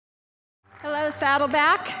Hello,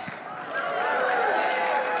 Saddleback.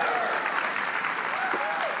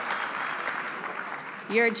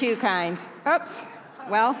 You're too kind. Oops.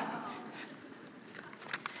 Well,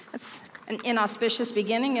 that's an inauspicious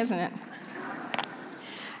beginning, isn't it?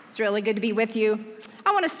 It's really good to be with you.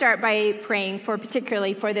 I want to start by praying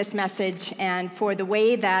particularly for this message and for the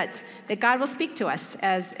way that God will speak to us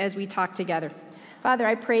as we talk together. Father,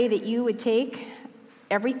 I pray that you would take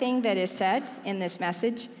everything that is said in this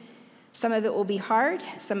message. Some of it will be hard,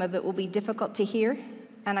 some of it will be difficult to hear,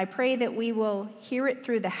 and I pray that we will hear it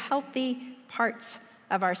through the healthy parts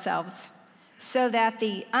of ourselves so that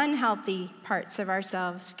the unhealthy parts of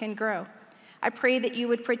ourselves can grow. I pray that you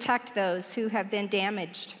would protect those who have been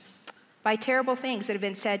damaged by terrible things that have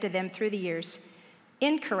been said to them through the years,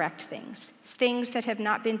 incorrect things that have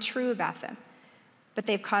not been true about them, but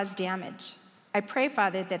they've caused damage. I pray,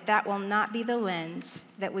 Father, that that will not be the lens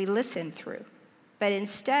that we listen through, but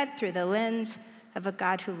instead through the lens of a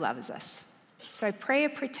God who loves us. So I pray a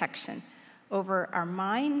protection over our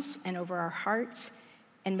minds and over our hearts,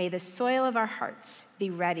 and may the soil of our hearts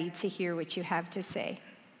be ready to hear what you have to say.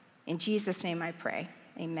 In Jesus' name I pray,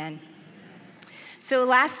 amen. So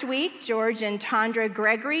last week, George and Tondra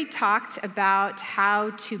Gregory talked about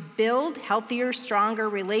how to build healthier, stronger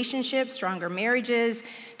relationships, stronger marriages.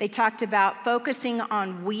 They talked about focusing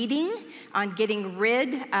on weeding, on getting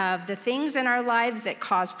rid of the things in our lives that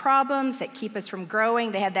cause problems, that keep us from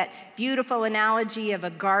growing. They had that beautiful analogy of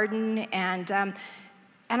a garden, and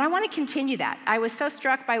I want to continue that. I was so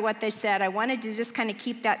struck by what they said. I wanted to just kind of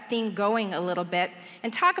keep that theme going a little bit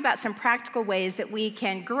and talk about some practical ways that we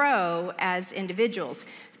can grow as individuals.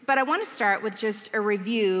 But I want to start with just a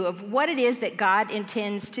review of what it is that God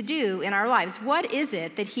intends to do in our lives. What is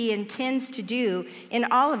it that he intends to do in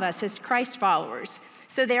all of us as Christ followers?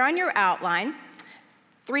 So there on your outline,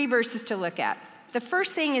 3 verses to look at. The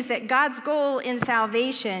first thing is that God's goal in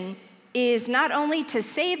salvation is not only to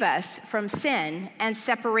save us from sin and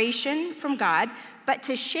separation from God, but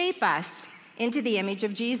to shape us into the image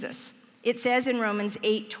of Jesus. It says in Romans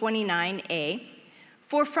 8:29a,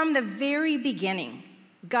 "For from the very beginning,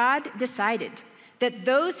 God decided that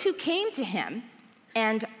those who came to him,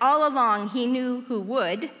 and all along he knew who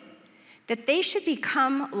would, that they should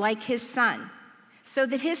become like his son, so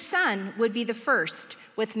that his son would be the first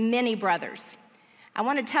with many brothers." I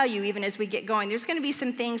want to tell you, even as we get going, there's going to be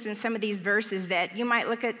some things in some of these verses that you might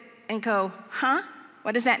look at and go, huh?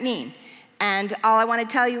 What does that mean? And all I want to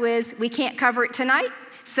tell you is we can't cover it tonight,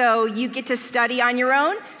 so you get to study on your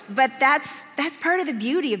own. But that's part of the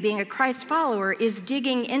beauty of being a Christ follower, is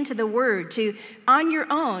digging into the Word, to, on your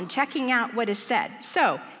own, checking out what is said.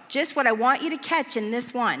 So just what I want you to catch in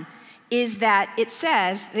this one is that it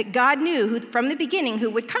says that God knew from the beginning who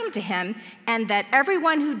would come to him, and that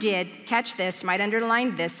everyone who did, catch this, might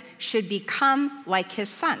underline this, should become like his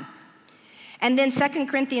son. And then 2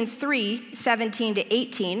 Corinthians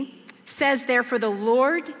 3:17-18 says, "Therefore the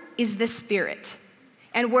Lord is the Spirit,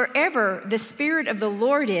 and wherever the Spirit of the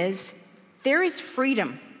Lord is, there is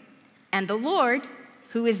freedom. And the Lord,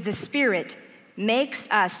 who is the Spirit, makes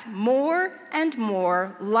us more and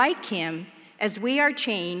more like him as we are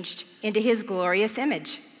changed into his glorious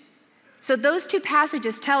image." So those 2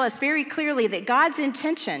 passages tell us very clearly that God's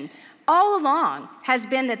intention all along has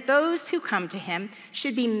been that those who come to him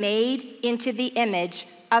should be made into the image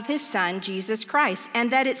of his son, Jesus Christ,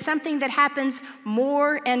 and that it's something that happens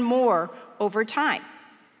more and more over time.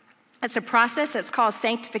 It's a process that's called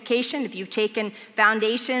sanctification. If you've taken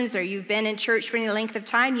foundations or you've been in church for any length of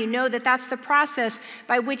time, you know that that's the process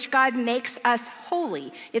by which God makes us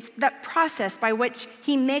holy. It's that process by which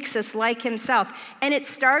he makes us like himself. And it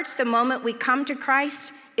starts the moment we come to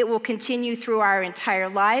Christ. It will continue through our entire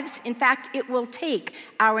lives. In fact, it will take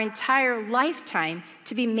our entire lifetime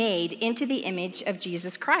to be made into the image of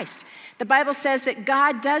Jesus Christ. The Bible says that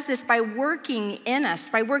God does this by working in us,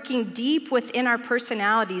 by working deep within our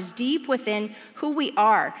personalities, deep within who we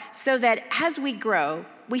are, so that as we grow,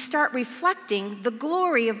 we start reflecting the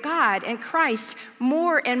glory of God and Christ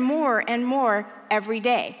more and more and more every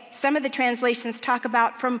day. Some of the translations talk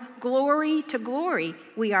about from glory to glory,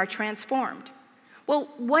 we are transformed. Well,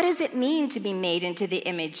 what does it mean to be made into the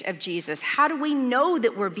image of Jesus? How do we know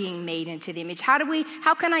that we're being made into the image? How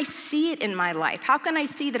can I see it in my life? How can I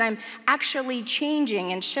see that I'm actually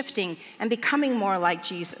changing and shifting and becoming more like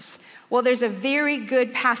Jesus? Well, there's a very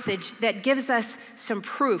good passage that gives us some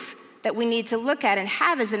proof that we need to look at and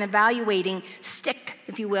have as an evaluating stick,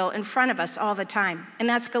 if you will, in front of us all the time. And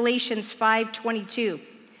that's Galatians 5:22.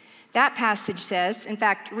 That passage says, in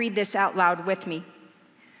fact, read this out loud with me.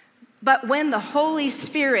 "But when the Holy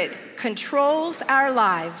Spirit controls our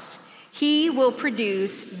lives, He will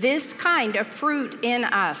produce this kind of fruit in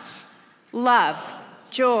us: love,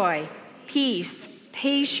 joy, peace,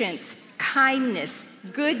 patience, kindness,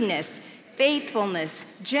 goodness, faithfulness,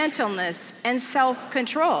 gentleness, and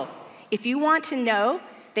self-control. If you want to know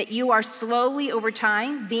that you are slowly over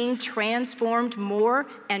time being transformed more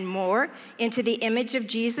and more into the image of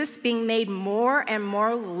Jesus, being made more and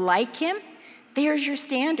more like him, there's your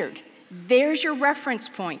standard. There's your reference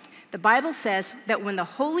point. The Bible says that when the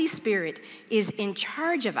Holy Spirit is in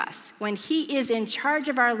charge of us, when he is in charge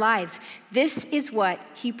of our lives, this is what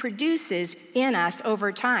he produces in us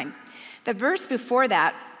over time. The verse before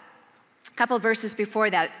that, a couple of verses before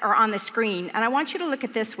that are on the screen, and I want you to look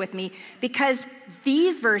at this with me because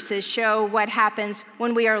these verses show what happens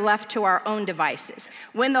when we are left to our own devices.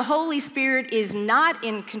 When the Holy Spirit is not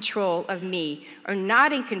in control of me or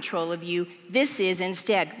not in control of you, this is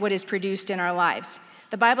instead what is produced in our lives.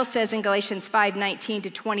 The Bible says in Galatians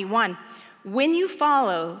 5:19-21, when you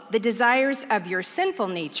follow the desires of your sinful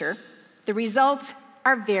nature, the results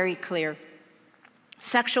are very clear: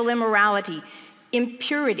 sexual immorality,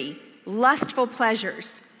 impurity, lustful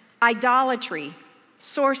pleasures, idolatry,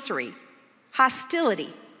 sorcery, hostility,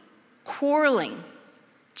 quarreling,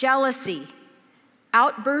 jealousy,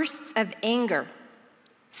 outbursts of anger,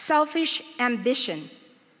 selfish ambition,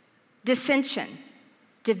 dissension,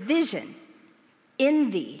 division,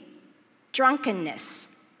 envy,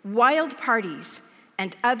 drunkenness, wild parties,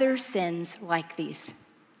 and other sins like these.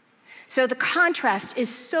 So the contrast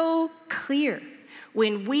is so clear.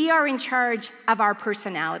 When we are in charge of our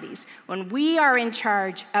personalities, when we are in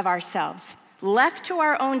charge of ourselves, left to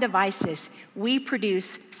our own devices, we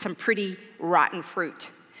produce some pretty rotten fruit.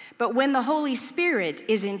 But when the Holy Spirit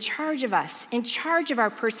is in charge of us, in charge of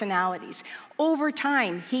our personalities, over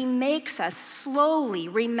time, he makes us, slowly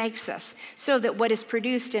remakes us, so that what is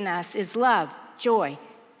produced in us is love, joy,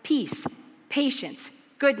 peace, patience,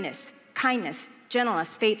 goodness, kindness,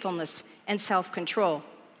 gentleness, faithfulness, and self-control.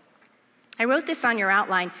 I wrote this on your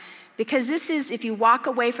outline because this is, if you walk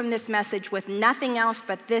away from this message with nothing else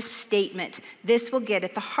but this statement, this will get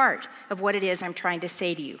at the heart of what it is I'm trying to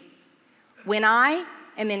say to you. When I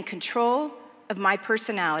am in control of my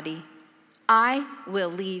personality, I will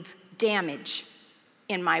leave damage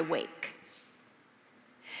in my wake.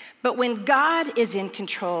 But when God is in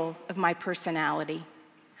control of my personality,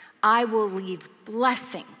 I will leave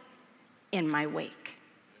blessing in my wake.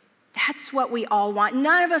 That's what we all want.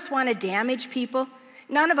 None of us want to damage people.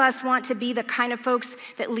 None of us want to be the kind of folks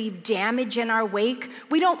that leave damage in our wake.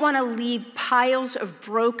 We don't want to leave piles of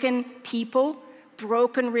broken people,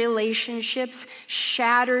 broken relationships,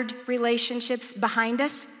 shattered relationships behind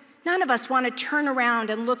us. None of us want to turn around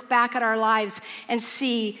and look back at our lives and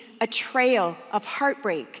see a trail of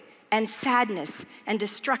heartbreak and sadness and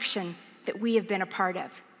destruction that we have been a part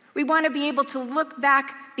of. We want to be able to look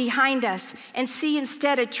back behind us and see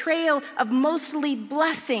instead a trail of mostly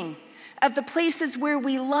blessing, of the places where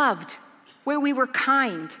we loved, where we were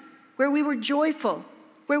kind, where we were joyful,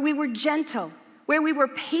 where we were gentle, where we were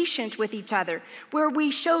patient with each other, where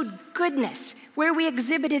we showed goodness, where we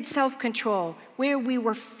exhibited self-control, where we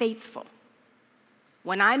were faithful.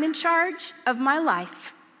 When I'm in charge of my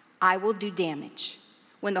life, I will do damage.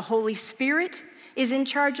 When the Holy Spirit is in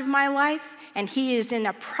charge of my life and he is in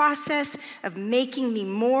a process of making me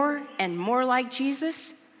more and more like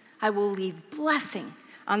Jesus, I will leave blessing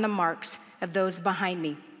on the marks of those behind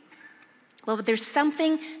me. Well, but there's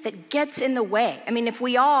something that gets in the way. I mean, if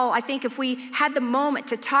we had the moment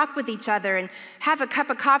to talk with each other and have a cup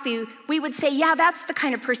of coffee, we would say, yeah, that's the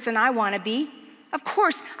kind of person I want to be. Of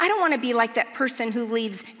course, I don't want to be like that person who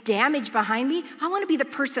leaves damage behind me. I want to be the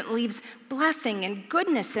person that leaves blessing and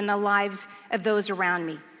goodness in the lives of those around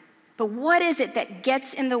me. But what is it that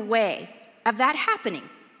gets in the way of that happening?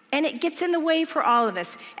 And it gets in the way for all of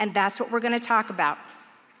us, and that's what we're going to talk about.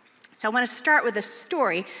 So I want to start with a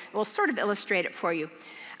story. We'll sort of illustrate it for you.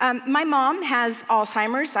 My mom has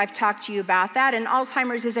Alzheimer's. I've talked to you about that. And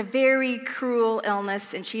Alzheimer's is a very cruel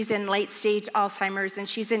illness, and she's in late-stage Alzheimer's, and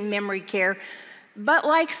she's in memory care. But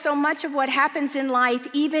like so much of what happens in life,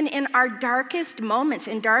 even in our darkest moments,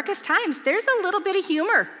 in darkest times, there's a little bit of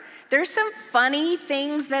humor. There's some funny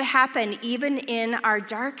things that happen even in our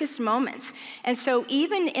darkest moments. And so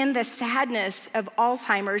even in the sadness of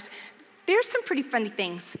Alzheimer's, there's some pretty funny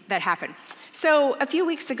things that happen. So a few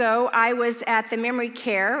weeks ago, I was at the memory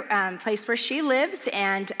care place where she lives,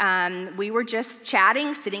 and we were just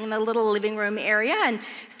chatting, sitting in the little living room area, and a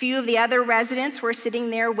few of the other residents were sitting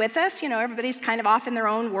there with us. You know, everybody's kind of off in their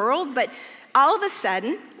own world, but all of a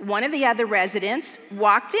sudden, one of the other residents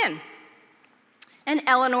walked in, and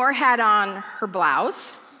Eleanor had on her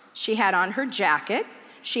blouse, she had on her jacket,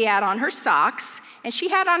 she had on her socks, and she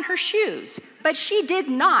had on her shoes, but she did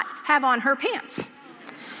not have on her pants.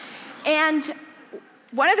 And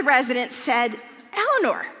one of the residents said,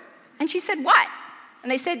 Eleanor. And she said, what?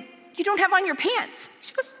 And they said, you don't have on your pants.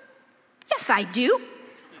 She goes, yes, I do.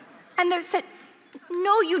 And they said,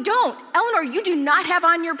 no, you don't. Eleanor, you do not have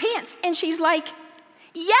on your pants. And she's like,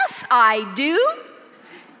 yes, I do.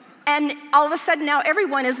 And all of a sudden now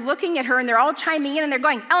everyone is looking at her and they're all chiming in and they're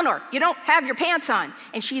going, Eleanor, you don't have your pants on.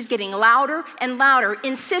 And she's getting louder and louder,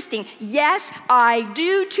 insisting, yes, I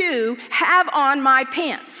do too have on my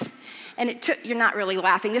pants. And it took, you're not really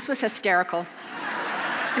laughing, this was hysterical.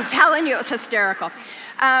 I'm telling you, it was hysterical.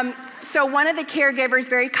 So one of the caregivers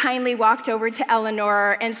very kindly walked over to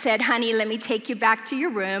Eleanor and said, honey, let me take you back to your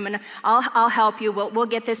room and I'll help you. We'll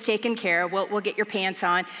get this taken care of. We'll get your pants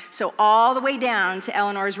on. So all the way down to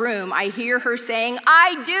Eleanor's room, I hear her saying,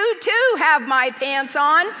 I do too have my pants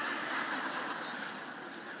on.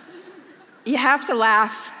 You have to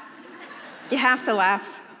laugh. You have to laugh.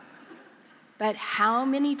 But how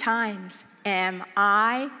many times am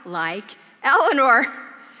I like Eleanor?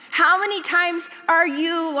 How many times are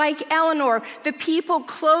you like Eleanor? The people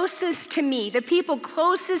closest to me, the people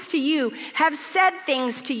closest to you have said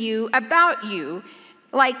things to you about you,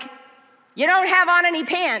 like, you don't have on any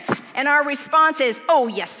pants. And our response is, oh,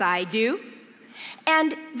 yes, I do.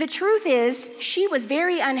 And the truth is, she was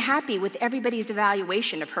very unhappy with everybody's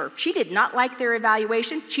evaluation of her. She did not like their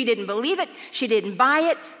evaluation. She didn't believe it. She didn't buy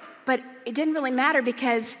it. But it didn't really matter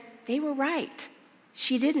because they were right.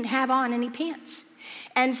 She didn't have on any pants.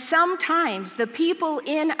 And sometimes the people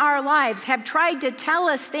in our lives have tried to tell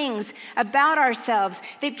us things about ourselves.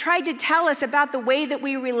 They've tried to tell us about the way that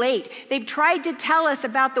we relate. They've tried to tell us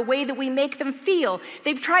about the way that we make them feel.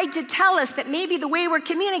 They've tried to tell us that maybe the way we're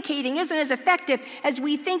communicating isn't as effective as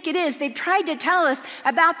we think it is. They've tried to tell us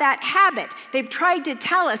about that habit. They've tried to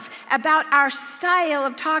tell us about our style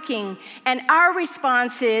of talking. And our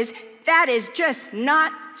response is, that is just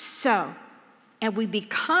not so. And we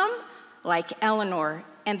become like Eleanor.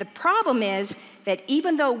 And the problem is that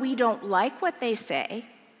even though we don't like what they say,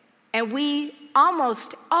 and we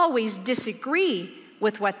almost always disagree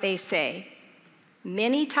with what they say,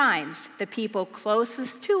 many times the people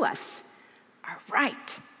closest to us are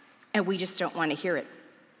right, and we just don't want to hear it.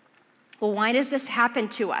 Well, why does this happen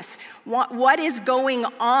to us? What is going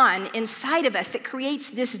on inside of us that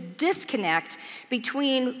creates this disconnect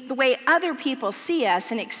between the way other people see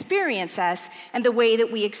us and experience us and the way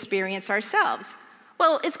that we experience ourselves?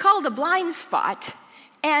 Well, it's called a blind spot.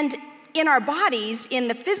 And in our bodies, in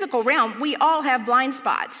the physical realm, we all have blind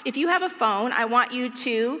spots. If you have a phone, I want you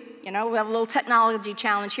to, we have a little technology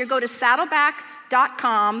challenge here. Go to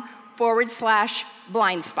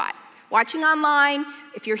saddleback.com/blind spot. Watching online,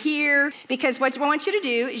 if you're here, because what I want you to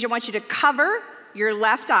do is I want you to cover your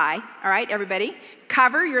left eye, all right, everybody?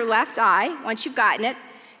 Cover your left eye once you've gotten it.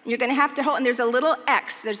 And you're gonna have to hold, and there's a little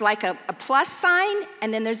X. There's like a plus sign,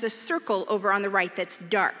 and then there's a circle over on the right that's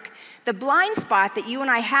dark. The blind spot that you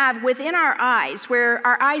and I have within our eyes, where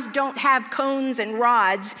our eyes don't have cones and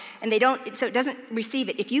rods, and so it doesn't receive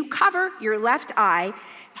it. If you cover your left eye,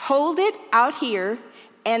 hold it out here,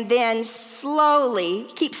 and then slowly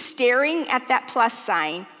keep staring at that plus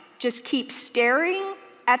sign. Just keep staring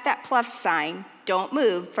at that plus sign. Don't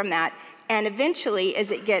move from that. And eventually,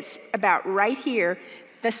 as it gets about right here,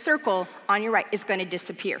 the circle on your right is going to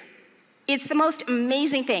disappear. It's the most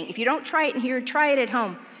amazing thing. If you don't try it in here, try it at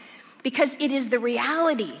home. Because it is the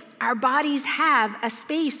reality. Our bodies have a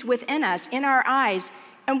space within us, in our eyes,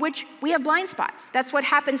 in which we have blind spots. That's what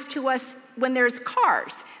happens to us when there's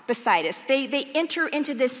cars beside us. They enter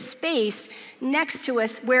into this space next to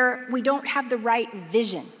us where we don't have the right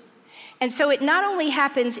vision. And so it not only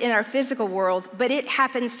happens in our physical world, but it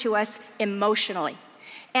happens to us emotionally.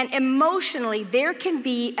 And emotionally, there can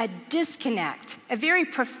be a disconnect, a very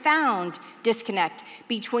profound disconnect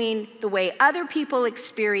between the way other people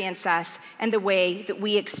experience us and the way that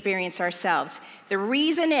we experience ourselves. The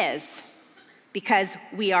reason is because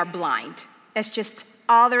we are blind. That's just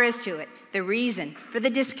all there is to it. The reason for the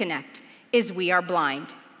disconnect is we are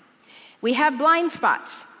blind. We have blind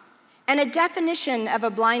spots. And a definition of a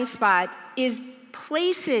blind spot is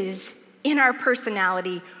places in our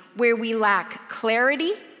personality where we lack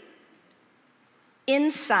clarity,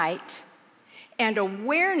 insight, and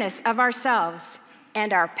awareness of ourselves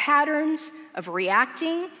and our patterns of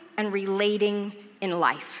reacting and relating in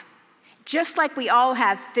life. Just like we all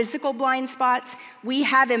have physical blind spots, we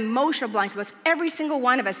have emotional blind spots, every single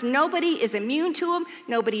one of us. Nobody is immune to them.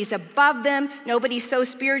 Nobody's above them. Nobody's so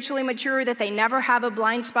spiritually mature that they never have a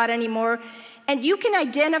blind spot anymore. And you can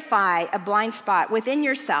identify a blind spot within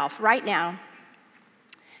yourself right now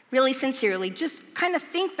really sincerely, just kind of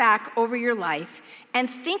think back over your life and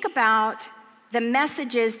think about the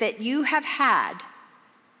messages that you have had,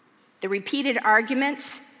 the repeated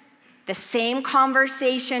arguments, the same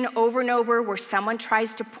conversation over and over where someone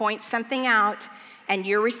tries to point something out and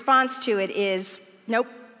your response to it is, nope,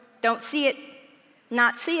 don't see it,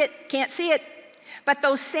 not see it, can't see it. But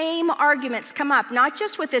those same arguments come up, not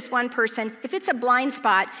just with this one person. If it's a blind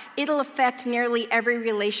spot, it'll affect nearly every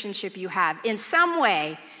relationship you have. In some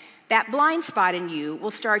way, that blind spot in you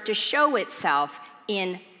will start to show itself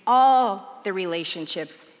in all the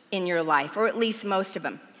relationships in your life, or at least most of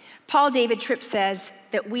them. Paul David Tripp says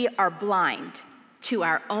that we are blind to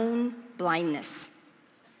our own blindness.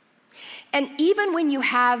 And even when you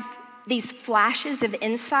have these flashes of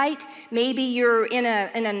insight, maybe you're in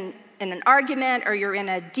an argument or you're in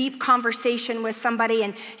a deep conversation with somebody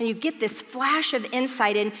and you get this flash of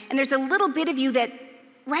insight and there's a little bit of you that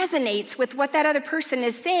resonates with what that other person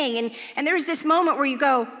is saying. And there's this moment where you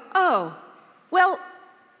go, oh, well,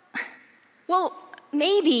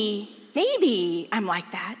 maybe I'm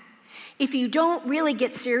like that. If you don't really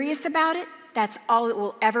get serious about it, that's all it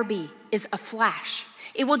will ever be, is a flash.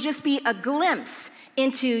 It will just be a glimpse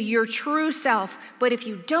into your true self. But if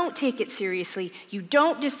you don't take it seriously, you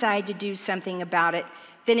don't decide to do something about it,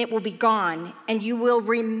 then it will be gone and you will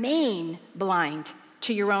remain blind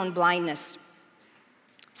to your own blindness.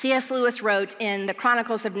 C.S. Lewis wrote in the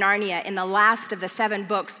Chronicles of Narnia, in the last of the 7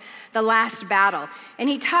 books, The Last Battle. And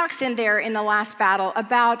he talks in there in The Last Battle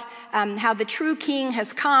about how the true king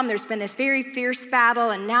has come. There's been this very fierce battle,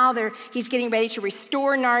 and now he's getting ready to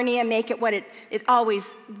restore Narnia, make it what it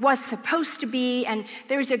always was supposed to be. And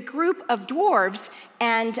there's a group of dwarves,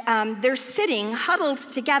 and they're sitting huddled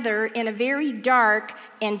together in a very dark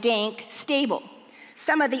and dank stable.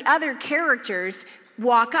 Some of the other characters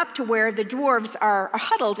walk up to where the dwarves are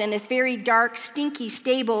huddled in this very dark, stinky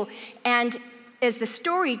stable. And as the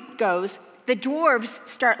story goes, the dwarves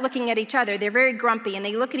start looking at each other. They're very grumpy, and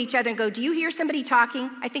they look at each other and go, do you hear somebody talking?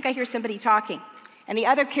 I think I hear somebody talking. And the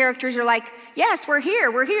other characters are like, yes, we're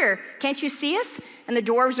here. Can't you see us? And the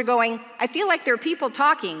dwarves are going, I feel like there are people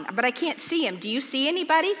talking, but I can't see them. Do you see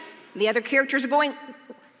anybody? And the other characters are going,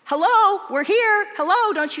 hello, we're here.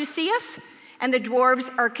 Hello, don't you see us? And the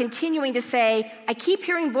dwarves are continuing to say, I keep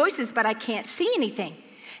hearing voices, but I can't see anything.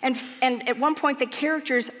 And at one point, the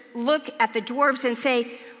characters look at the dwarves and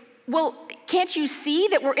say, well, can't you see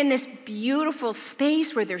that we're in this beautiful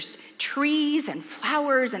space where there's trees and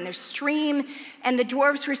flowers and there's stream? And the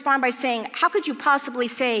dwarves respond by saying, how could you possibly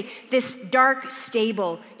say this dark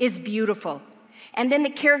stable is beautiful? And then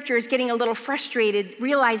the characters, getting a little frustrated,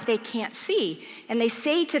 realize they can't see. And they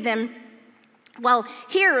say to them, well,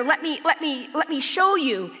 here, let me show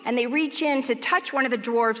you. And they reach in to touch one of the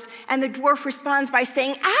dwarfs, and the dwarf responds by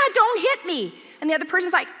saying, don't hit me. And the other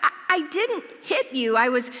person's like, I didn't hit you. I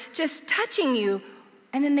was just touching you.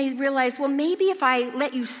 And then they realize, well, maybe if I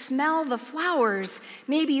let you smell the flowers,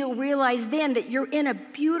 maybe you'll realize then that you're in a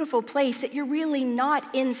beautiful place, that you're really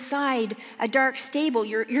not inside a dark stable.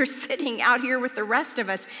 You're sitting out here with the rest of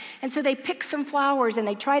us. And so they pick some flowers and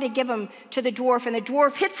they try to give them to the dwarf, and the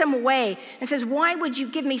dwarf hits them away and says, why would you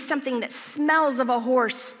give me something that smells of a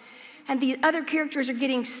horse? And the other characters are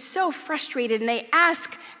getting so frustrated, and they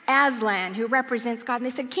ask Aslan, who represents God, and they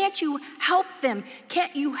said, can't you help them?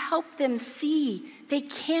 Can't you help them see? They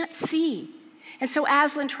can't see. And so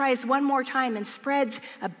Aslan tries one more time and spreads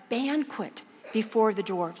a banquet before the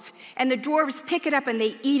dwarves. And the dwarves pick it up and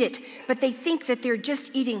they eat it, but they think that they're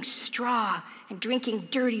just eating straw and drinking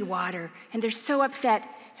dirty water, and they're so upset.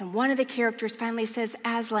 And one of the characters finally says,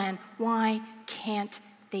 Aslan, why can't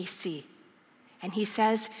they see? And he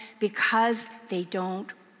says, because they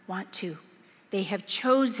don't want to. They have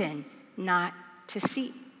chosen not to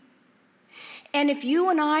see. And if you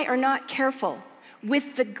and I are not careful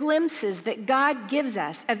with the glimpses that God gives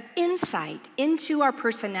us of insight into our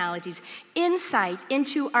personalities, insight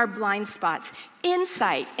into our blind spots,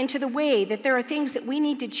 insight into the way that there are things that we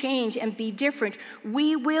need to change and be different,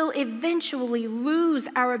 we will eventually lose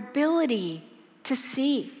our ability to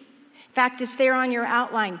see. In fact, it's there on your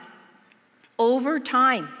outline. Over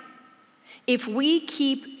time, if we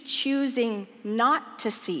keep choosing not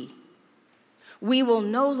to see, we will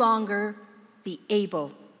no longer be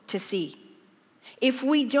able to see. If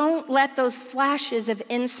we don't let those flashes of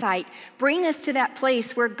insight bring us to that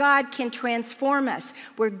place where God can transform us,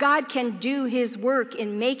 where God can do his work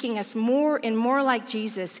in making us more and more like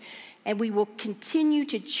Jesus, and we will continue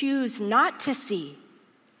to choose not to see,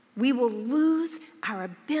 we will lose our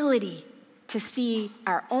ability to see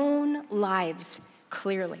our own lives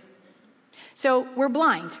clearly. So we're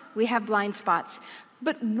blind. We have blind spots.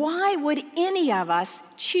 But why would any of us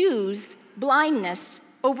choose blindness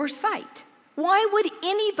over sight? Why would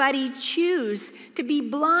anybody choose to be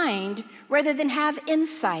blind rather than have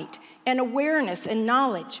insight and awareness and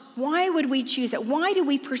knowledge? Why would we choose that? Why do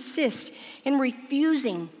we persist in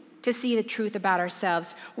refusing to see the truth about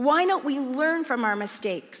ourselves? Why don't we learn from our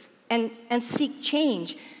mistakes and seek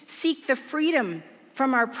change, seek the freedom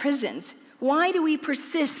from our prisons? Why do we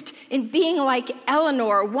persist in being like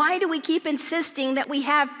Eleanor? Why do we keep insisting that we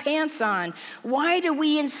have pants on? Why do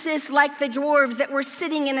we insist, like the dwarves, that we're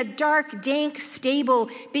sitting in a dark, dank stable,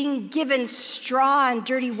 being given straw and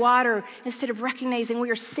dirty water, instead of recognizing we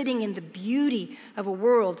are sitting in the beauty of a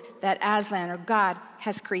world that Aslan, or God,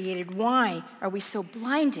 has created? Why are we so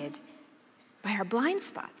blinded by our blind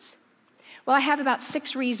spots? Well, I have about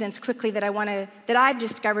 6 reasons quickly that I've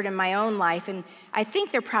discovered in my own life, and I think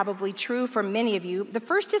they're probably true for many of you. The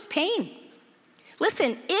first is pain.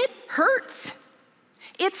 Listen, it hurts.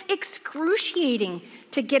 It's excruciating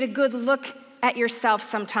to get a good look at yourself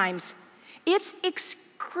sometimes. It's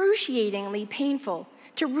excruciatingly painful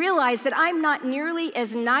to realize that I'm not nearly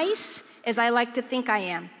as nice as I like to think I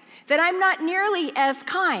am, that I'm not nearly as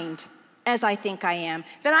kind as I think I am,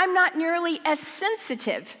 that I'm not nearly as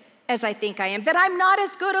sensitive as I think I am, that I'm not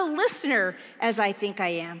as good a listener as I think I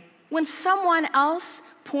am. When someone else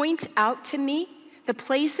points out to me the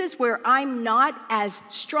places where I'm not as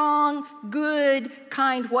strong, good,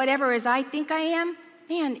 kind, whatever as I think I am,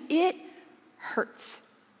 man, it hurts.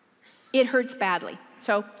 It hurts badly.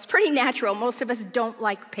 So it's pretty natural. Most of us don't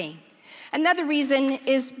like pain. Another reason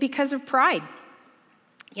is because of pride.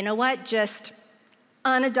 You know what? Just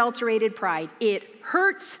unadulterated pride. It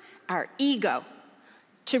hurts our ego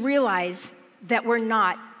to realize that we're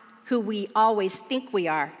not who we always think we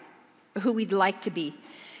are, or who we'd like to be.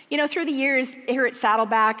 You know, through the years here at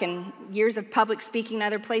Saddleback and years of public speaking in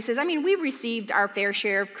other places, I mean, we've received our fair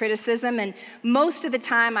share of criticism, and most of the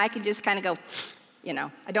time I can just kind of go, you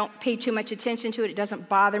know, I don't pay too much attention to it. It doesn't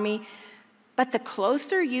bother me. But the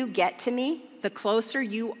closer you get to me, the closer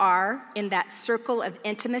you are in that circle of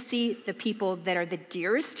intimacy, the people that are the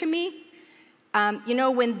dearest to me, you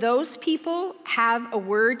know, when those people have a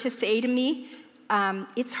word to say to me,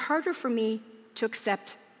 it's harder for me to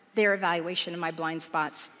accept their evaluation of my blind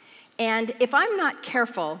spots. And if I'm not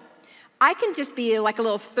careful, I can just be like a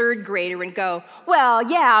little third grader and go, well,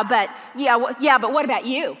 but what about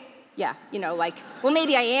you? Yeah, you know, like, well,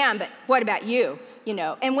 maybe I am, but what about you? You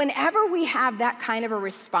know, and whenever we have that kind of a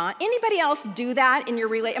response, anybody else do that in your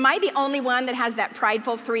relationship? Am I the only one that has that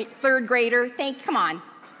prideful third grader? Come on.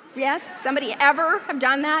 Yes, somebody ever have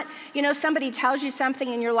done that? You know, somebody tells you something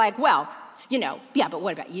and you're like, well, you know, yeah, but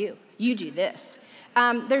what about you? You do this.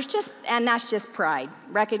 And that's just pride.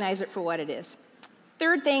 Recognize it for what it is.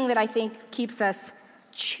 Third thing that I think keeps us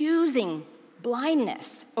choosing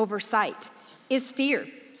blindness over sight is fear.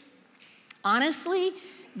 Honestly,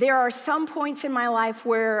 there are some points in my life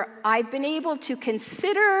where I've been able to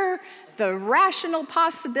consider the rational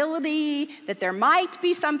possibility that there might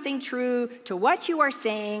be something true to what you are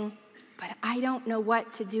saying, but I don't know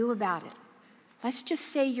what to do about it. Let's just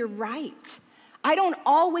say you're right. I don't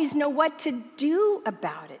always know what to do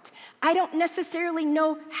about it. I don't necessarily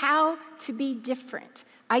know how to be different.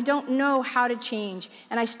 I don't know how to change,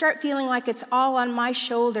 and I start feeling like it's all on my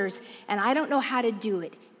shoulders, and I don't know how to do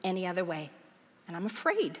it any other way, and I'm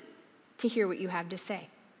afraid to hear what you have to say.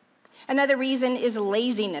 Another reason is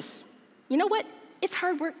laziness. You know what? It's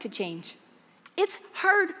hard work to change. It's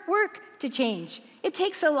hard work to change. It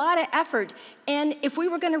takes a lot of effort. And if we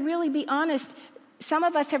were going to really be honest, some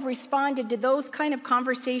of us have responded to those kind of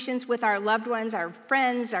conversations with our loved ones, our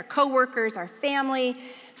friends, our coworkers, our family,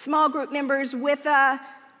 small group members with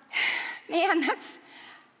man, that's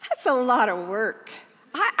a lot of work.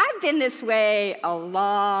 I've been this way a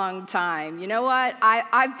long time. You know what?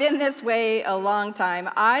 I've been this way a long time.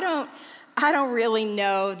 I don't really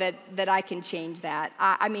know that I can change that.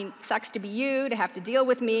 I mean, sucks to be you, to have to deal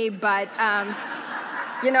with me, but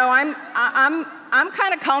you know, I'm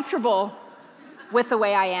kind of comfortable with the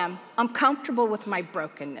way I am. I'm comfortable with my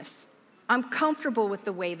brokenness. I'm comfortable with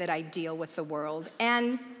the way that I deal with the world.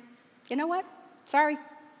 And you know what? Sorry,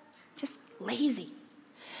 just lazy.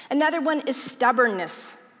 Another one is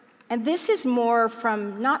stubbornness. And this is more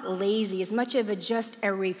from not lazy, as much of just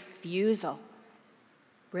a refusal.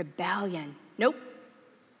 Rebellion. Nope.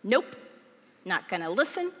 Not gonna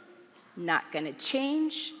listen, not gonna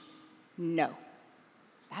change, no.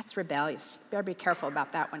 That's rebellious. Better be careful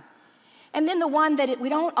about that one. And then the one that we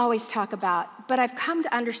don't always talk about, but I've come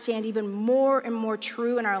to understand even more and more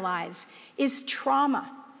true in our lives, is trauma.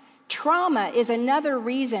 Trauma is another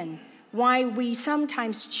reason why we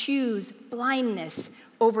sometimes choose blindness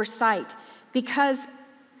over sight. Because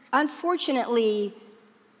unfortunately,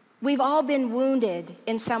 we've all been wounded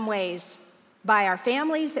in some ways by our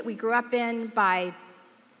families that we grew up in, by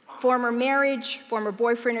former marriage, former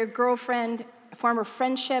boyfriend or girlfriend, former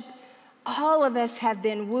friendship. All of us have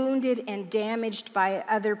been wounded and damaged by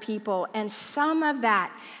other people, and some of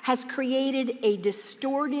that has created a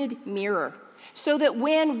distorted mirror. So that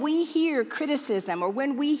when we hear criticism or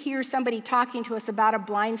when we hear somebody talking to us about a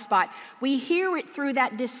blind spot, we hear it through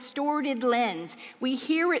that distorted lens. We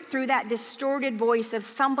hear it through that distorted voice of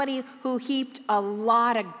somebody who heaped a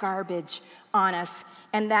lot of garbage on us.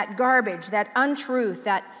 And that garbage, that untruth,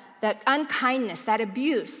 that unkindness, that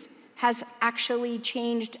abuse has actually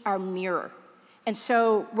changed our mirror. And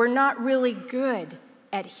so we're not really good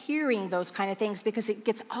at hearing those kind of things because it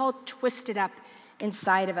gets all twisted up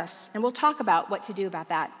inside of us. And we'll talk about what to do about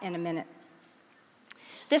that in a minute.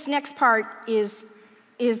 This next part is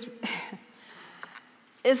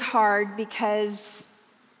hard because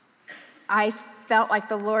I felt like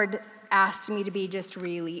the Lord asked me to be just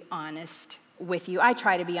really honest with you. I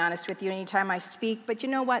try to be honest with you anytime I speak, but you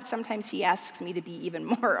know what? Sometimes he asks me to be even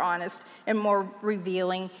more honest and more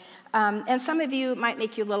revealing. And some of you, it might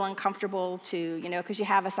make you a little uncomfortable too, because you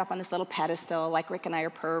have us up on this little pedestal, like Rick and I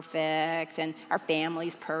are perfect, and our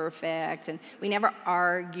family's perfect, and we never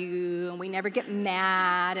argue, and we never get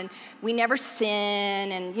mad, and we never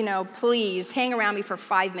sin, and please hang around me for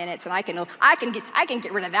 5 minutes, and I can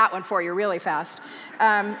get rid of that one for you really fast.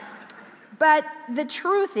 But the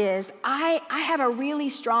truth is, I have a really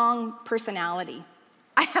strong personality.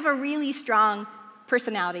 I have a really strong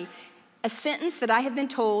personality. A sentence that I have been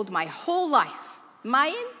told my whole life, my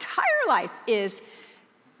entire life, is,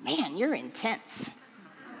 man, you're intense.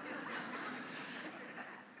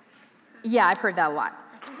 Yeah, I've heard that a lot.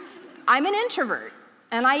 I'm an introvert,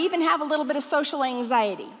 and I even have a little bit of social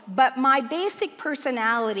anxiety. But my basic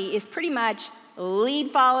personality is pretty much lead,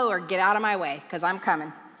 follow, or get out of my way, because I'm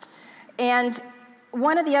coming. And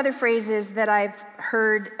one of the other phrases that I've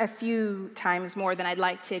heard a few times more than I'd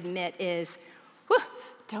like to admit is,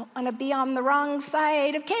 don't want to be on the wrong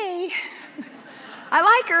side of Kay. I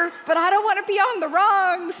like her, but I don't want to be on the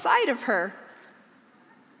wrong side of her.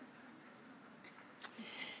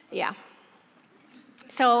 Yeah.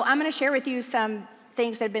 So I'm going to share with you some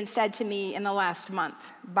things that have been said to me in the last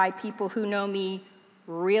month by people who know me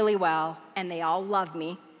really well, and they all love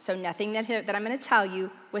me. So nothing that I'm going to tell you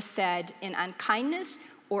was said in unkindness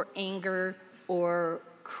or anger or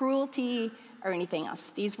cruelty or anything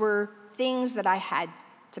else. These were things that I had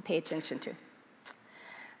to pay attention to.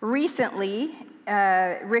 Recently,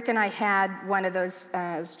 Rick and I had one of those,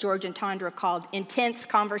 as George and Tondra called, intense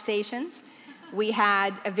conversations. We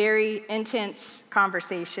had a very intense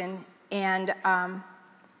conversation, and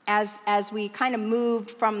as we kind of moved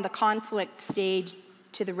from the conflict stage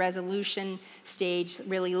to the resolution stage,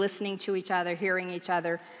 really listening to each other, hearing each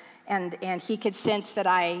other, and he could sense that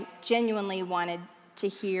I genuinely wanted to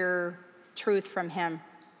hear truth from him.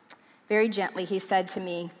 Very gently, he said to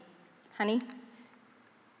me, honey,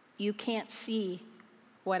 you can't see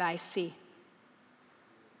what I see.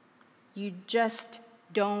 You just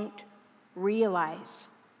don't realize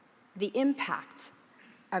the impact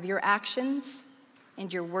of your actions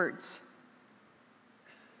and your words.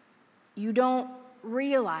 You don't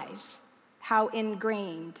realize how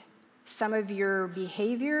ingrained some of your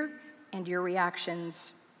behavior and your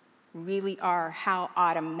reactions really are, how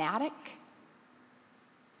automatic,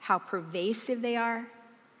 how pervasive they are,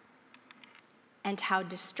 and how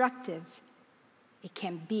destructive it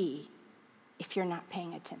can be if you're not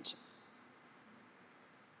paying attention.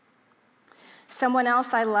 Someone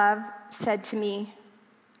else I love said to me,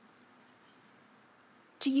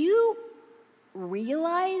 do you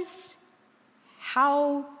realize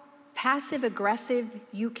how passive-aggressive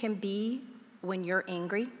you can be when you're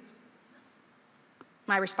angry?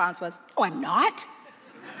 My response was, oh, I'm not.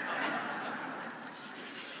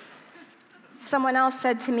 Someone else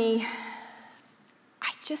said to me,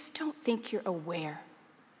 I just don't think you're aware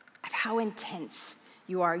of how intense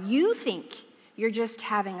you are. You think you're just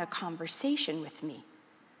having a conversation with me,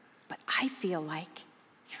 but I feel like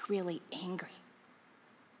you're really angry.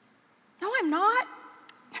 No, I'm not.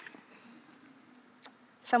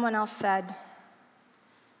 Someone else said,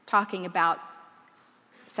 talking about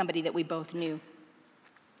somebody that we both knew,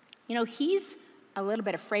 he's a little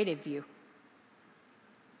bit afraid of you.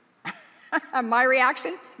 My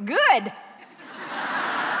reaction, good.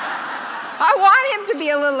 I want him to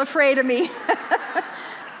be a little afraid of me.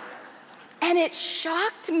 And it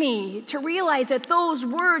shocked me to realize that those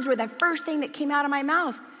words were the first thing that came out of my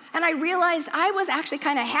mouth. And I realized I was actually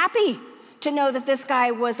kind of happy to know that this guy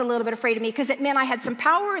was a little bit afraid of me, because it meant I had some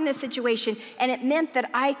power in this situation, and it meant that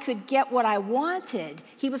I could get what I wanted.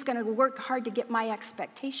 He was going to work hard to get my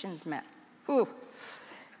expectations met. Ooh.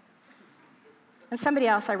 And somebody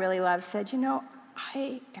else I really love said,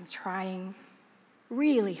 I am trying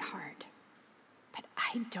really hard, but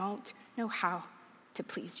I don't know how to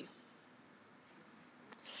please you.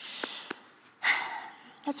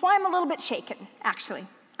 That's why I'm a little bit shaken, actually.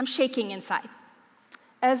 I'm shaking inside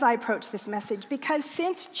as I approach this message, because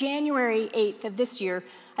since January 8th of this year,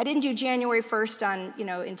 I didn't do January 1st on,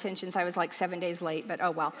 intentions. I was like 7 days late, but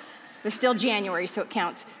oh well. It was still January, so it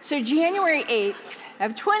counts. So January 8th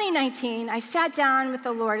of 2019, I sat down with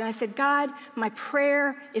the Lord and I said, God, my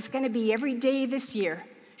prayer is going to be every day this year,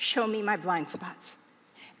 show me my blind spots.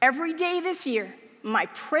 Every day this year, my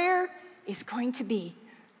prayer is going to be,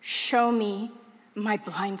 show me my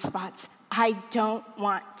blind spots. I don't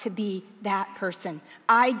want to be that person.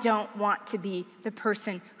 I don't want to be the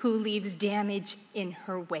person who leaves damage in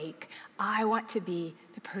her wake. I want to be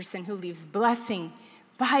the person who leaves blessing,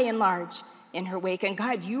 by and large, in her wake. And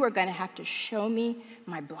God, you are going to have to show me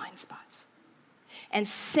my blind spots. And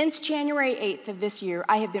since January 8th of this year,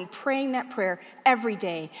 I have been praying that prayer every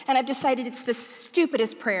day. And I've decided it's the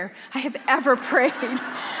stupidest prayer I have ever prayed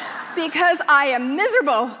because I am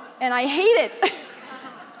miserable and I hate it.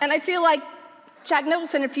 And I feel like Jack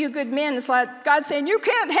Nicholson, A Few Good Men, it's like God saying, you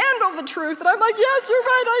can't handle the truth. And I'm like, yes, you're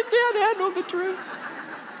right, I can't handle the truth.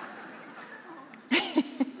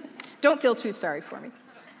 Don't feel too sorry for me.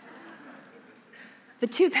 The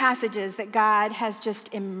two passages that God has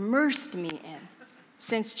just immersed me in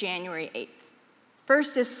since January 8th.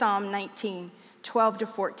 First is Psalm 19, 12 to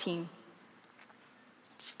 14.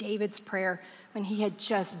 It's David's prayer when he had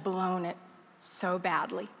just blown it so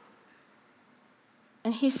badly.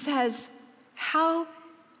 And he says, how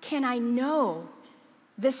can I know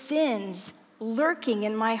the sins lurking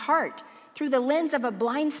in my heart? Through the lens of a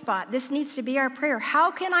blind spot, this needs to be our prayer. How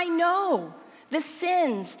can I know the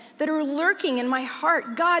sins that are lurking in my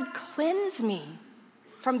heart? God, cleanse me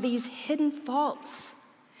from these hidden faults.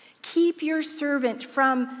 Keep your servant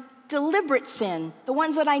from deliberate sin, the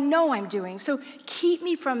ones that I know I'm doing. So keep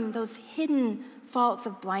me from those hidden faults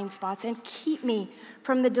of blind spots and keep me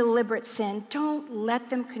from the deliberate sin. Don't let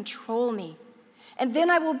them control me. And then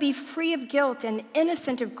I will be free of guilt and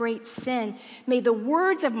innocent of great sin. May the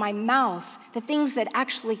words of my mouth, the things that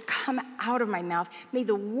actually come out of my mouth, may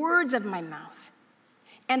the words of my mouth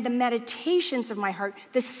and the meditations of my heart,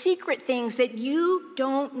 the secret things that you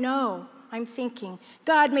don't know, I'm thinking,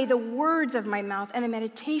 God, may the words of my mouth and the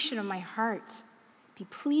meditation of my heart be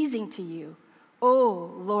pleasing to you,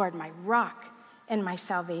 oh Lord, my rock and my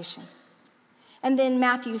salvation. And then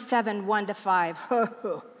Matthew 7, 1 to 5.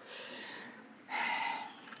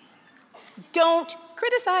 Don't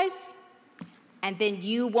criticize, and then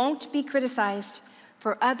you won't be criticized,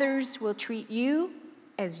 for others will treat you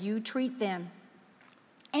as you treat them.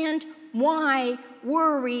 And why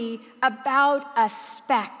worry about a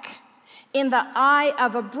speck in the eye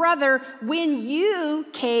of a brother when you,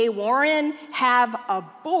 Kay Warren, have a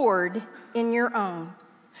board in your own?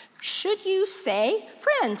 Should you say,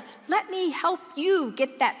 friend, let me help you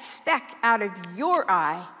get that speck out of your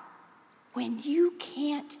eye, when you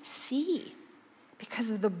can't see because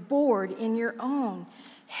of the board in your own?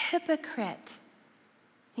 Hypocrite.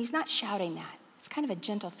 He's not shouting that. It's kind of a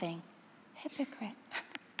gentle thing. Hypocrite.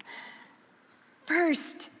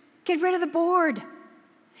 First, get rid of the board,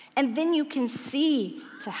 and then you can see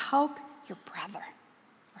to help your brother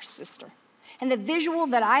or sister. And the visual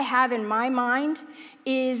that I have in my mind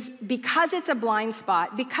is, because it's a blind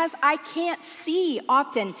spot, because I can't see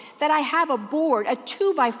often, that I have a board, a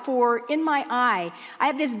 2x4 in my eye. I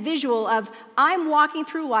have this visual of I'm walking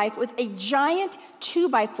through life with a giant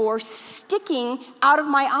 2x4 sticking out of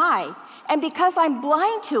my eye. And because I'm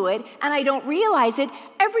blind to it and I don't realize it,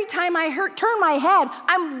 every time I turn my head,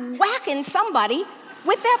 I'm whacking somebody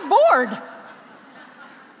with that board.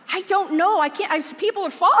 I don't know. People are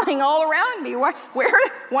falling all around me. Why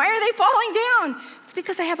are they falling down? It's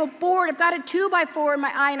because I have a board. I've got a 2x4 in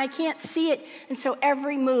my eye and I can't see it. And so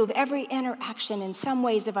every move, every interaction, in some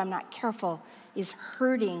ways, if I'm not careful, is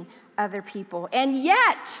hurting other people. And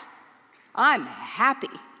yet, I'm happy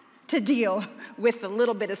to deal with a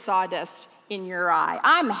little bit of sawdust in your eye.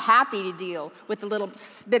 I'm happy to deal with a little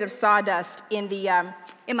bit of sawdust in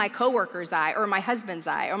my coworker's eye, or my husband's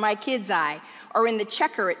eye, or my kid's eye, or in the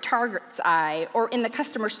checker at Target's eye, or in the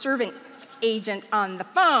customer service agent on the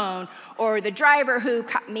phone, or the driver who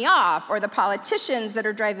cut me off, or the politicians that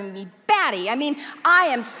are driving me batty. I mean, I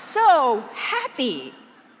am so happy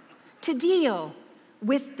to deal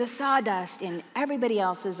with the sawdust in everybody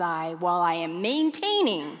else's eye while I am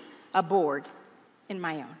maintaining a board in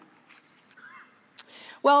my own?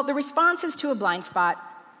 Well, the responses to a blind spot,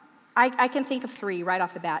 I can think of 3 right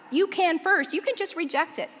off the bat. You can just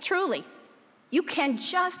reject it, truly. You can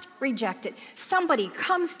just reject it. Somebody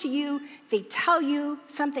comes to you, they tell you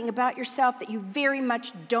something about yourself that you very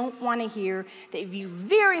much don't want to hear, that you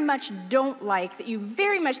very much don't like, that you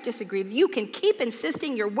very much disagree with. You can keep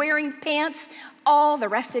insisting you're wearing pants all the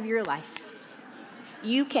rest of your life.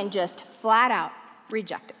 You can just flat out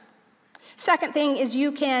reject it. Second thing is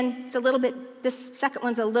this second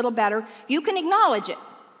one's a little better. You can acknowledge it,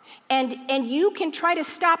 and you can try to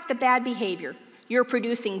stop the bad behavior. You're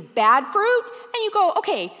producing bad fruit, and you go,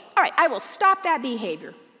 okay, all right, I will stop that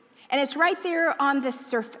behavior. And it's right there on the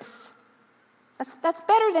surface. That's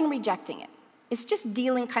better than rejecting it. It's just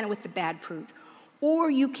dealing kind of with the bad fruit.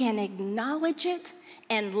 Or you can acknowledge it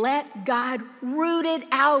and let God root it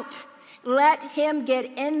out. Let him get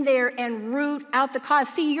in there and root out the cause.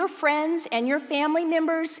 See, your friends and your family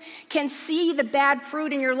members can see the bad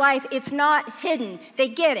fruit in your life. It's not hidden. They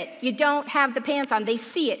get it. You don't have the pants on. They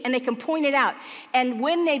see it, and they can point it out. And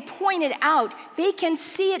when they point it out, they can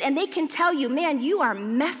see it, and they can tell you, man, you are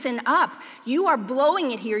messing up. You are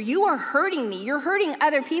blowing it here. You are hurting me. You're hurting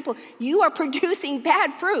other people. You are producing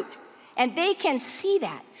bad fruit. And they can see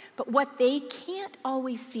that. But what they can't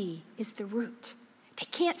always see is the root. They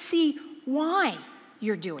can't see why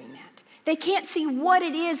you're doing that. They can't see what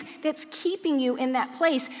it is that's keeping you in that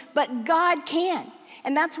place, but God can.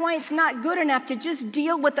 And that's why it's not good enough to just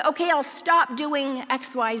deal with, okay, I'll stop doing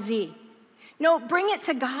X, Y, Z. No, bring it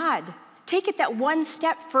to God. Take it that one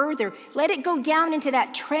step further. Let it go down into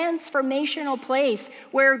that transformational place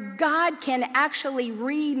where God can actually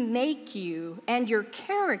remake you and your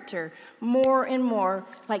character more and more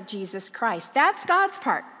like Jesus Christ. That's God's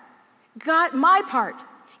part. My part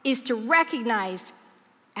is to recognize,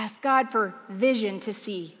 ask God for vision to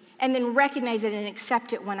see, and then recognize it and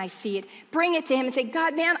accept it when I see it. Bring it to him and say,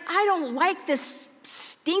 God, man, I don't like this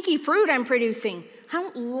stinky fruit I'm producing. I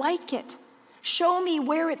don't like it. Show me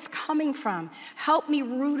where it's coming from. Help me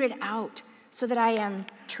root it out so that I am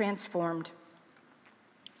transformed.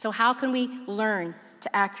 So how can we learn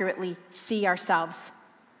to accurately see ourselves?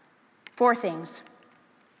 4 things.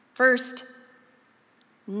 First,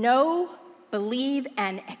 know, believe,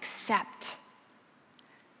 and accept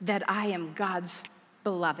that I am God's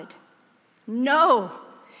beloved. Know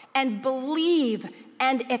and believe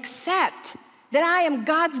and accept that I am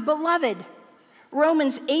God's beloved.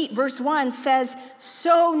 Romans 8 verse 1 says,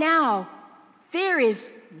 so now there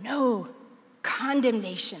is no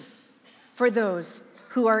condemnation for those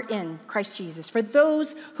who are in Christ Jesus, for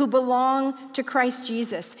those who belong to Christ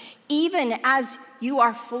Jesus. Even as you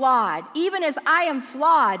are flawed, even as I am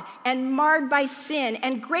flawed and marred by sin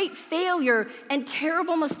and great failure and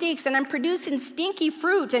terrible mistakes, and I'm producing stinky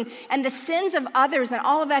fruit and the sins of others, and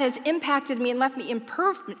all of that has impacted me and left me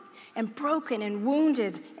imperfect and broken and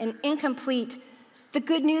wounded and incomplete. The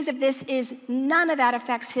good news of this is none of that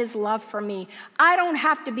affects his love for me. I don't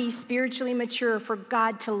have to be spiritually mature for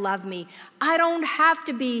God to love me. I don't have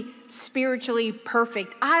to be spiritually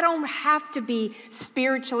perfect. I don't have to be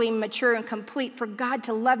spiritually mature and complete for God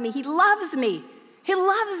to love me. He loves me. He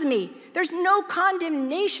loves me. There's no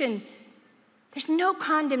condemnation. There's no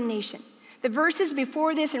condemnation. The verses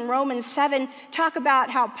before this in Romans 7 talk about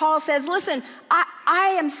how Paul says, listen,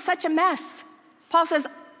 I am such a mess. Paul says,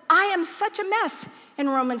 I am such a mess in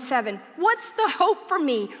Romans 7. What's the hope for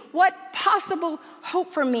me? What possible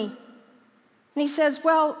hope for me? And he says,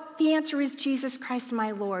 well, the answer is Jesus Christ,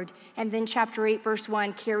 my Lord. And then chapter 8, verse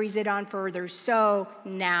 1 carries it on further. So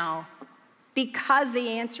now, because the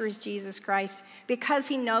answer is Jesus Christ, because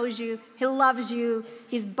he knows you, he loves you,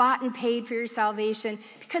 he's bought and paid for your salvation,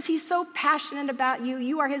 because he's so passionate about you,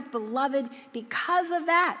 you are his beloved, because of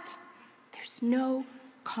that, there's no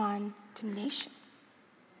condemnation.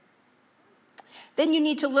 Then you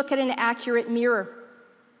need to look at an accurate mirror,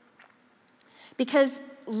 because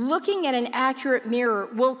looking at an accurate mirror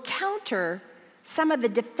will counter some of the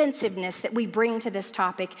defensiveness that we bring to this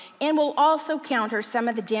topic, and will also counter some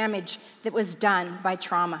of the damage that was done by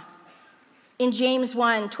trauma. In James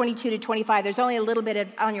 1, 22 to 25, there's only a little bit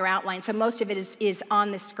on your outline, so most of it is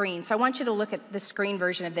on the screen. So I want you to look at the screen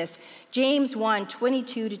version of this. James 1,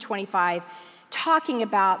 22 to 25, talking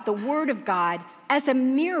about the Word of God as a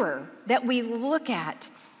mirror that we look at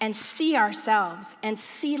and see ourselves and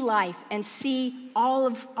see life and see all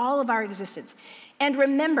of our existence. And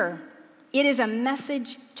remember, it is a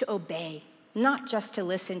message to obey, not just to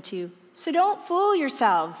listen to. So don't fool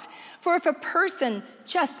yourselves. For if a person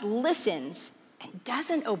just listens and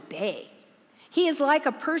doesn't obey, He is like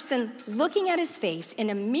a person looking at his face in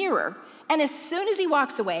a mirror, and as soon as he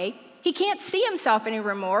walks away, he can't see himself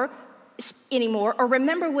anymore or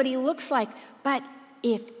remember what he looks like. But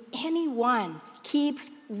if anyone keeps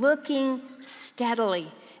looking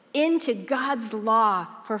steadily into God's law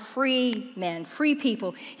for free men, free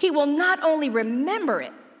people, he will not only remember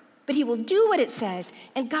it, but he will do what it says,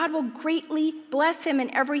 and God will greatly bless him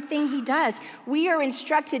in everything he does. We are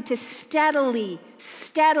instructed to steadily,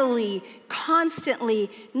 constantly,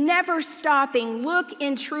 never stopping, look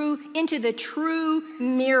into the true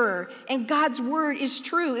mirror. And God's word is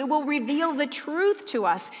true. It will reveal the truth to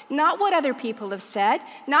us, not what other people have said,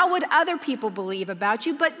 not what other people believe about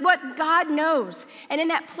you, but what God knows. And in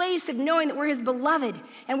that place of knowing that we're his beloved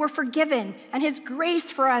and we're forgiven and his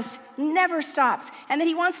grace for us never stops, and that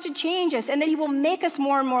he wants to change us, and that he will make us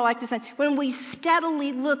more and more like the Son. When we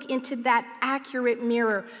steadily look into that accurate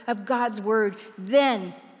mirror of God's word,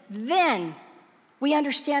 then we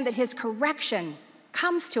understand that his correction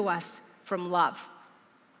comes to us from love.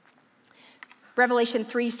 Revelation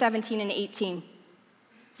 3:17 and 18.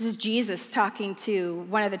 This is Jesus talking to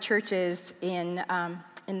one of the churches in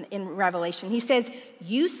Revelation. He says,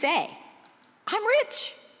 "You say, I'm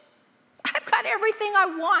rich. I've got everything I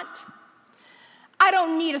want. I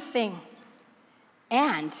don't need a thing.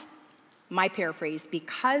 And," my paraphrase,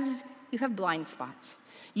 "because you have blind spots,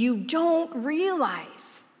 you don't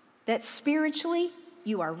realize that spiritually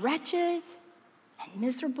you are wretched and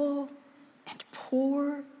miserable and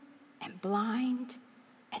poor and blind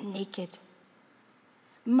and naked.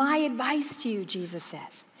 My advice to you," Jesus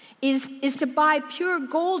says, is to buy pure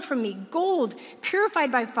gold from me, gold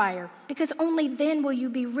purified by fire, because only then will you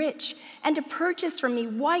be rich, and to purchase from me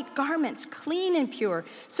white garments, clean and pure,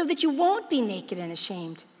 so that you won't be naked and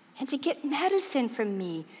ashamed, and to get medicine from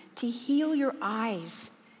me to heal your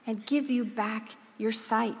eyes and give you back your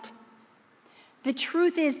sight. The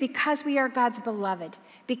truth is, because we are God's beloved,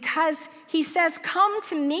 because he says, "Come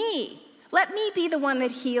to me. Let me be the one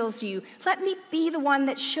that heals you. Let me be the one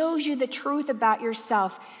that shows you the truth about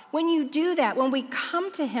yourself." When you do that, when we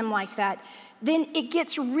come to him like that, then it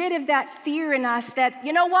gets rid of that fear in us that,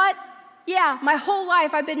 you know what? Yeah, my whole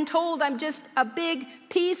life I've been told I'm just a big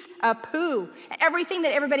piece of poo. And everything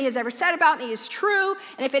that everybody has ever said about me is true.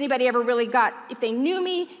 And if anybody ever if they knew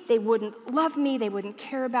me, they wouldn't love me, they wouldn't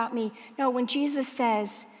care about me. No, when Jesus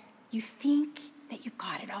says, you think that you've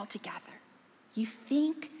got it all together. You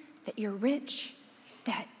think that you're rich,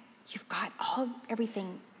 that you've got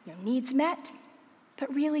everything, your needs met,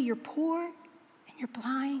 but really you're poor and you're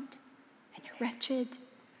blind and you're wretched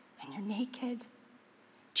and you're naked.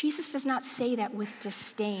 Jesus does not say that with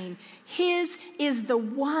disdain. His is the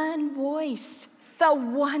one voice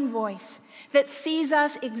that sees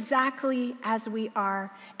us exactly as we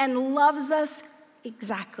are and loves us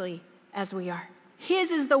exactly as we are.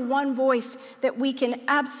 His is the one voice that we can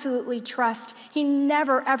absolutely trust. He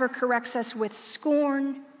never, ever corrects us with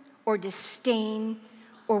scorn or disdain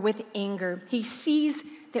or with anger. He sees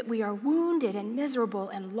that we are wounded and miserable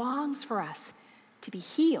and longs for us to be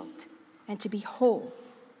healed and to be whole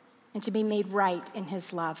and to be made right in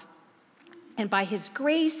his love. And by his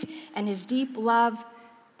grace and his deep love,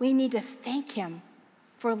 we need to thank him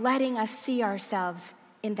for letting us see ourselves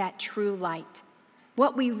in that true light.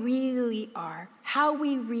 What we really are, how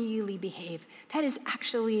we really behave, that is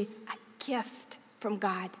actually a gift from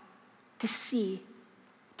God to see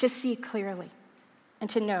clearly and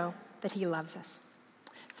to know that he loves us.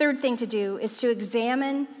 Third thing to do is to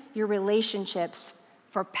examine your relationships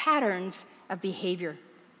for patterns of behavior.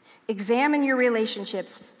 Examine your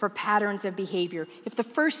relationships for patterns of behavior. If the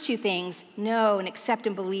first two things, know and accept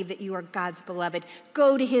and believe that you are God's beloved,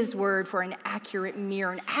 go to his word for an accurate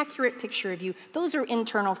mirror, an accurate picture of you. Those are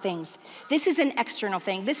internal things. This is an external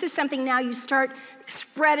thing. This is something now you start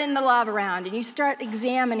spreading the love around and you start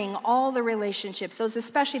examining all the relationships,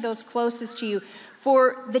 especially those closest to you,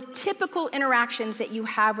 for the typical interactions that you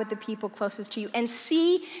have with the people closest to you, and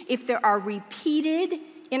see if there are repeated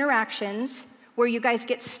interactions where you guys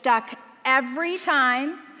get stuck every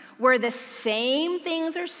time, where the same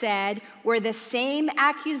things are said, where the same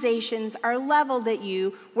accusations are leveled at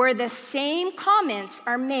you, where the same comments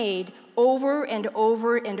are made over and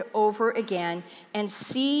over and over again, and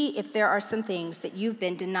see if there are some things that you've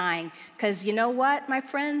been denying. Because you know what, my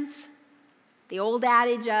friends? The old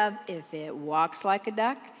adage of, if it walks like a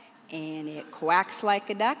duck, and it quacks like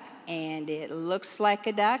a duck, and it looks like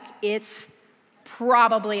a duck, it's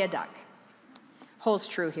probably a duck. Holds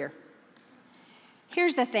true here.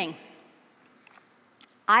 Here's the thing.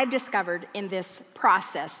 I've discovered in this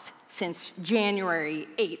process since January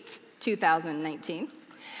 8th, 2019,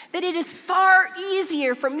 that it is far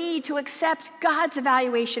easier for me to accept God's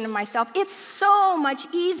evaluation of myself. It's so much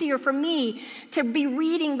easier for me to be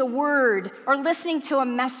reading the Word or listening to a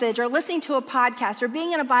message or listening to a podcast or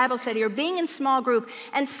being in a Bible study or being in small group,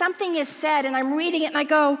 and something is said and I'm reading it and I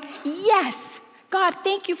go, yes, God,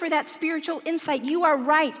 thank you for that spiritual insight. You are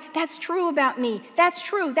right. That's true about me. That's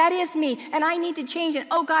true. That is me. And I need to change it.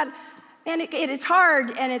 Oh, God, man, it is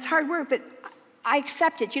hard and it's hard work, but I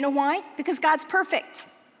accept it. You know why? Because God's perfect.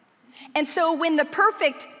 And so when the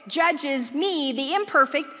perfect judges me, the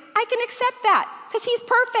imperfect, I can accept that because he's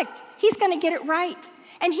perfect. He's going to get it right.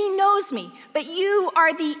 And he knows me. But you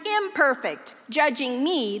are the imperfect judging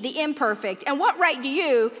me, the imperfect. And what right do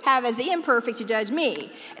you have as the imperfect to judge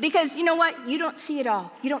me? Because you know what? You don't see it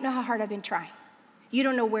all. You don't know how hard I've been trying. You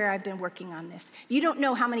don't know where I've been working on this. You don't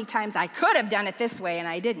know how many times I could have done it this way and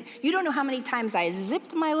I didn't. You don't know how many times I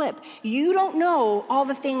zipped my lip. You don't know all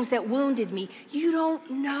the things that wounded me. You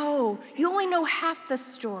don't know. You only know half the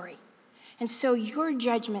story. And so your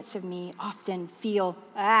judgments of me often feel,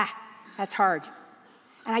 that's hard.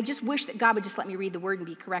 And I just wish that God would just let me read the Word and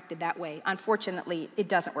be corrected that way. Unfortunately, it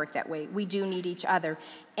doesn't work that way. We do need each other.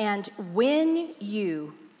 And when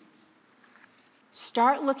you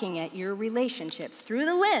start looking at your relationships through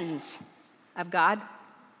the lens of God,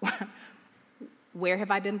 where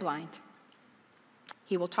have I been blind?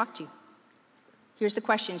 He will talk to you. Here's the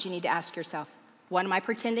questions you need to ask yourself. What am I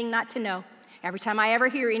pretending not to know? Every time I ever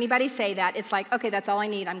hear anybody say that, it's like, okay, that's all I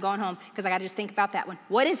need. I'm going home because I got to just think about that one.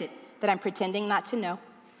 What is it that I'm pretending not to know?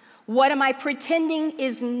 What am I pretending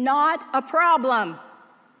is not a problem?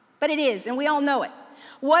 But it is, and we all know it.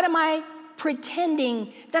 What am I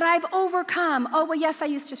pretending that I've overcome? Oh, well, yes, I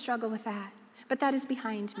used to struggle with that, but that is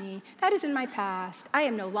behind me. That is in my past. I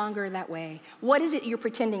am no longer that way. What is it you're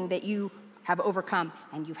pretending that you have overcome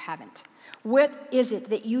and you haven't? What is it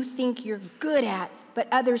that you think you're good at, but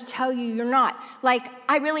others tell you you're not? Like,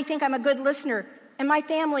 I really think I'm a good listener, and my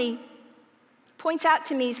family points out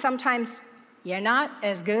to me sometimes, you're not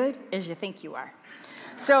as good as you think you are.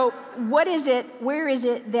 So what is it, where is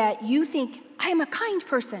it that you think, I am a kind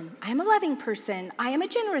person, I am a loving person, I am a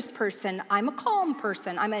generous person, I'm a calm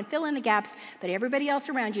person, I'm going to fill in the gaps, but everybody else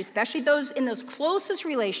around you, especially those in those closest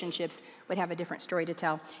relationships, would have a different story to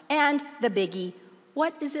tell. And the biggie,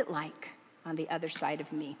 what is it like on the other side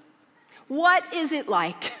of me? What is it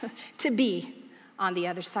like to be on the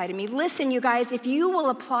other side of me? Listen, you guys, if you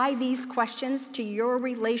will apply these questions to your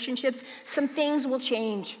relationships, some things will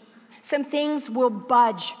change. Some things will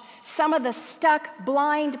budge. Some of the stuck,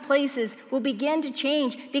 blind places will begin to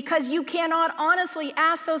change because you cannot honestly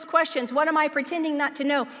ask those questions. What am I pretending not to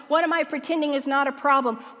know? What am I pretending is not a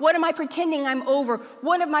problem? What am I pretending I'm over?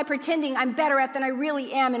 What am I pretending I'm better at than I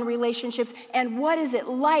really am in relationships? And what is it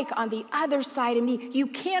like on the other side of me? You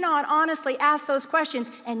cannot honestly ask those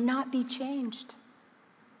questions and not be changed.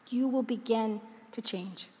 You will begin to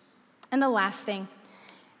change. And the last thing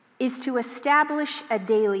is to establish a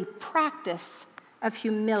daily practice of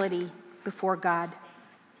humility before God.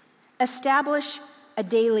 Establish a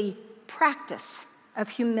daily practice of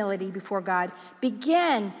humility before God.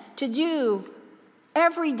 Begin to do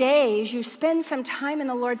every day as you spend some time in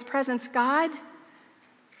the Lord's presence. God,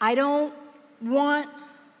 I don't want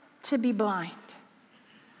to be blind.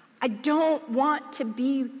 I don't want to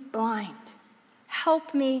be blind.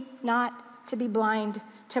 Help me not to be blind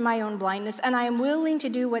to my own blindness, and I am willing to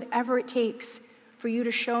do whatever it takes for you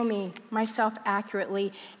to show me myself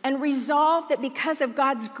accurately, and resolve that because of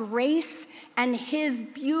God's grace and his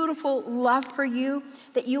beautiful love for you,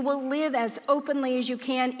 that you will live as openly as you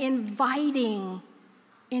can, inviting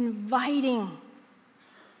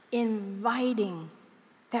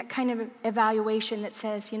that kind of evaluation that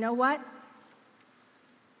says, you know what?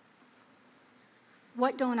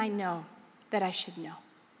 What don't I know that I should know?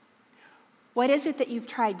 What is it that you've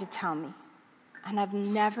tried to tell me and I've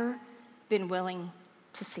never been willing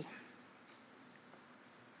to see?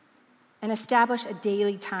 And establish a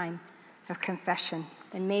daily time of confession.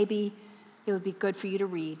 And maybe it would be good for you to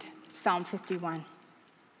read Psalm 51,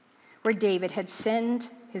 where David had sinned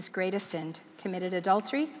his greatest sin, committed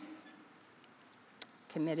adultery,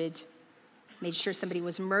 made sure somebody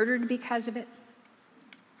was murdered because of it.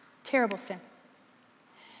 Terrible sin.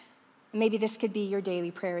 Maybe this could be your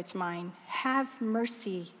daily prayer. It's mine. Have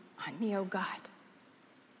mercy on me, O God,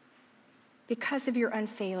 because of your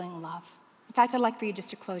unfailing love. In fact, I'd like for you just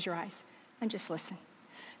to close your eyes and just listen.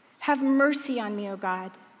 Have mercy on me, O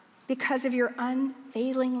God, because of your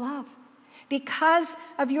unfailing love. Because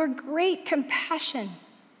of your great compassion,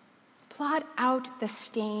 blot out the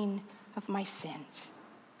stain of my sins.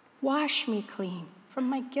 Wash me clean from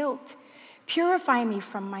my guilt. Purify me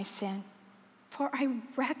from my sin. For I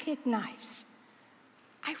recognize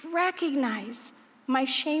my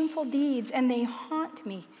shameful deeds, and they haunt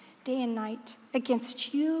me day and night.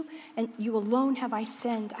 Against you and you alone have I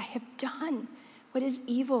sinned. I have done what is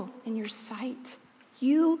evil in your sight.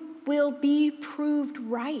 You will be proved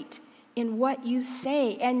right in what you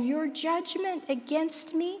say, and your judgment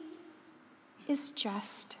against me is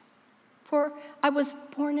just. For I was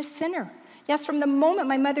born a sinner. Yes, from the moment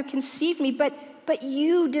my mother conceived me, but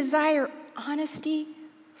you desire honesty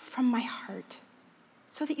from my heart,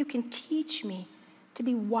 so that you can teach me to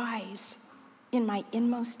be wise in my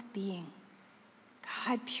inmost being.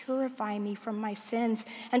 God, purify me from my sins,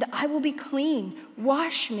 and I will be clean.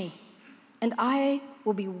 Wash me, and I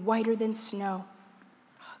will be whiter than snow.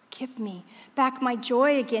 Oh, give me back my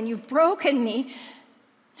joy again. You've broken me.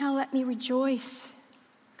 Now let me rejoice.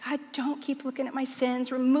 God, don't keep looking at my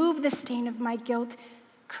sins. Remove the stain of my guilt.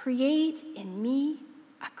 Create in me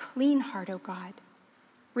a clean heart, O God.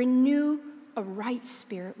 Renew a right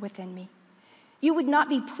spirit within me. You would not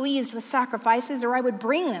be pleased with sacrifices, or I would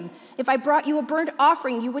bring them. If I brought you a burnt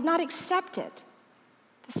offering, you would not accept it.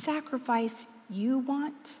 The sacrifice you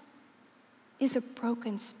want is a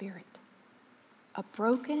broken spirit, a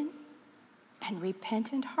broken and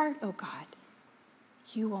repentant heart, O God,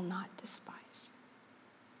 you will not despise.